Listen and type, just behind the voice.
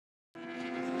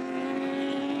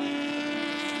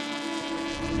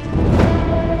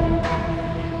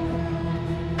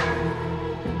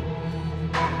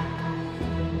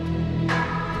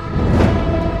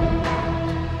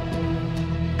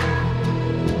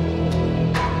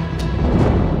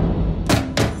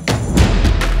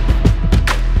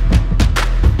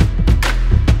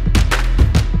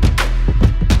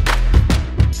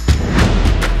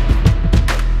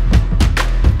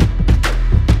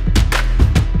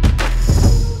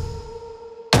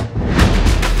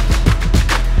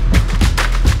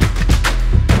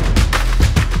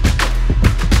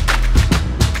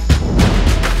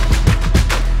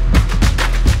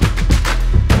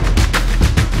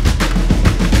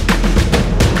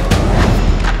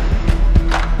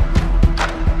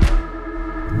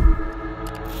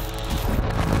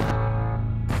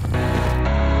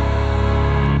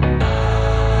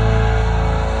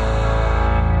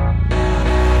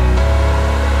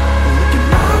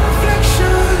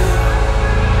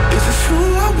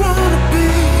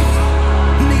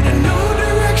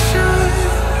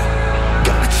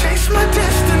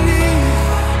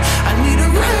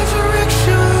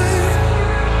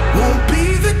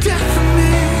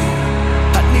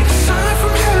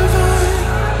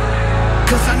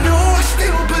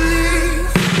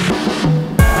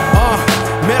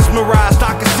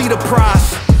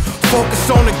prize. Focus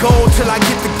on the goal till I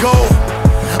get the goal.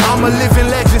 I'm a living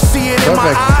legend, see it in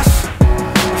my eyes.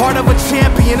 Heart of a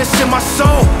champion, it's in my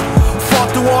soul.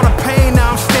 Fought through all the pain,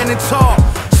 now I'm standing tall.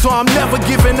 So I'm never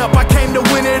giving up, I came to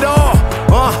win it all.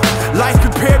 Life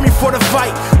prepared me for the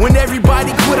fight. When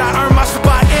everybody quit, I earned my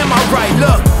spot. Am I right?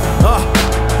 Look,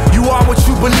 you are what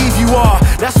you believe you are.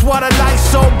 That's why the light's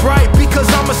so bright, because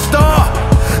I'm a star.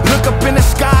 Look up in the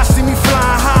sky, see me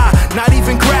flying high. Not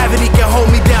even gravity can hold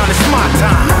me down, it's my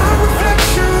time. My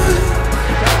reflection,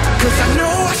 cause I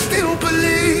know I still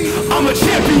believe I'm a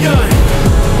champion.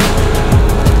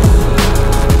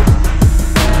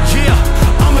 Yeah,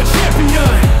 I'm a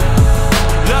champion.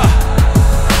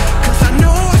 Cause I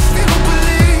know I still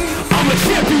believe I'm a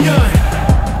champion.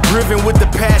 Driven with the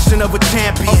passion of a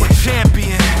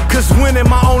champion. Cause winning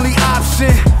my only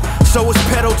option. So it's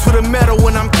pedal to the metal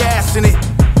when I'm gassing it.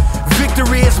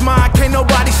 Victory is mine, can't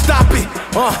nobody stop it.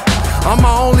 I'm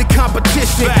my only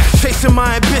competition. Chasing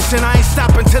my ambition, I ain't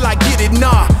stopping till I get it,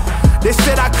 nah. They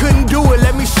said I couldn't do it,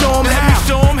 let me show them how.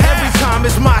 Every time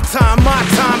it's my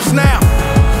time's now.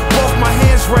 Both my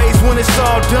hands raised when it's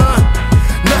all done.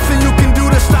 Nothing you can do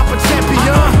to stop a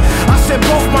champion. I said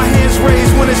both my hands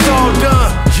raised when it's all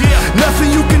done.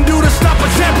 Nothing you can do to stop a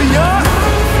champion.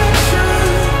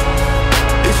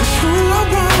 Is it who I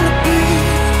wanna be?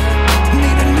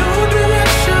 Need a new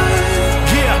direction.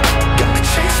 Yeah, gotta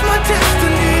chase my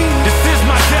destiny. This is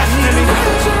my destiny.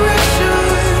 Resurrection.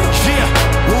 Yeah,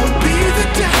 won't be the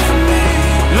death of me.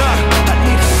 Look, I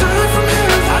need a sign from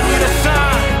heaven. I need a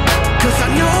sign, cause I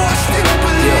know I still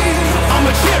believe I'm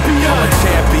a champion. I'm a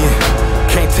champion,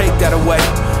 can't take that away.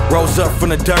 Rose up from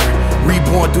the dirt,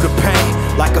 reborn through the pain.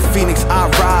 Like a phoenix, I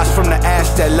rise from the ash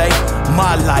that lay.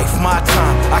 My life, my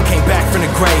time, I came back from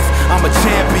the grave. I'm a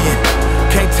champion,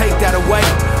 can't take that away.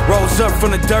 Rose up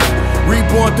from the dirt,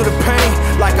 reborn through the pain.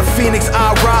 Like a phoenix,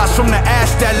 I rise from the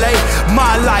ash that lay.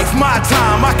 My life, my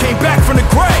time, I came back from the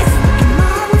grave.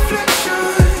 My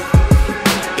reflection,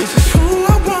 is this who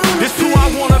I wanna be? This who I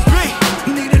wanna be.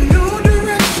 Need a new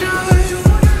direction.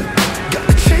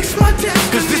 Gotta chase my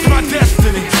destiny. Cause this my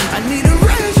destiny. I need a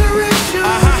resurrection.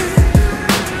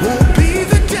 Won't be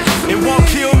the death of me. It won't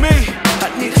kill me. I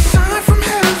need a sign from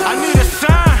heaven. I need a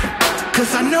sign,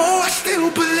 cause I know I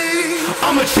still believe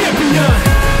I'm a champion.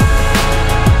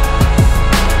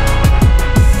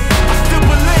 I still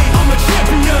believe I'm a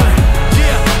champion.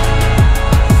 Yeah,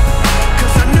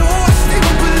 cause I know I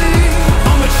still believe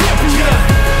I'm a champion.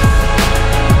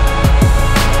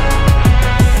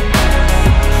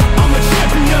 I'm a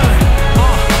champion.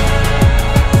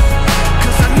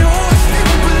 Cause I know I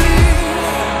still believe.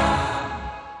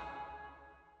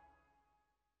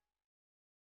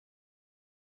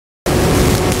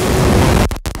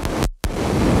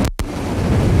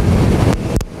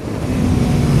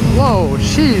 Wow,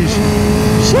 sheesh.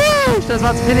 Sheesh, das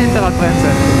war zu viel Hinterradbremse.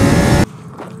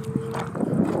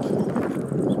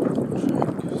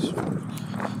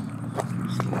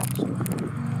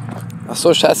 Ach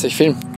so, scheiße, ich film.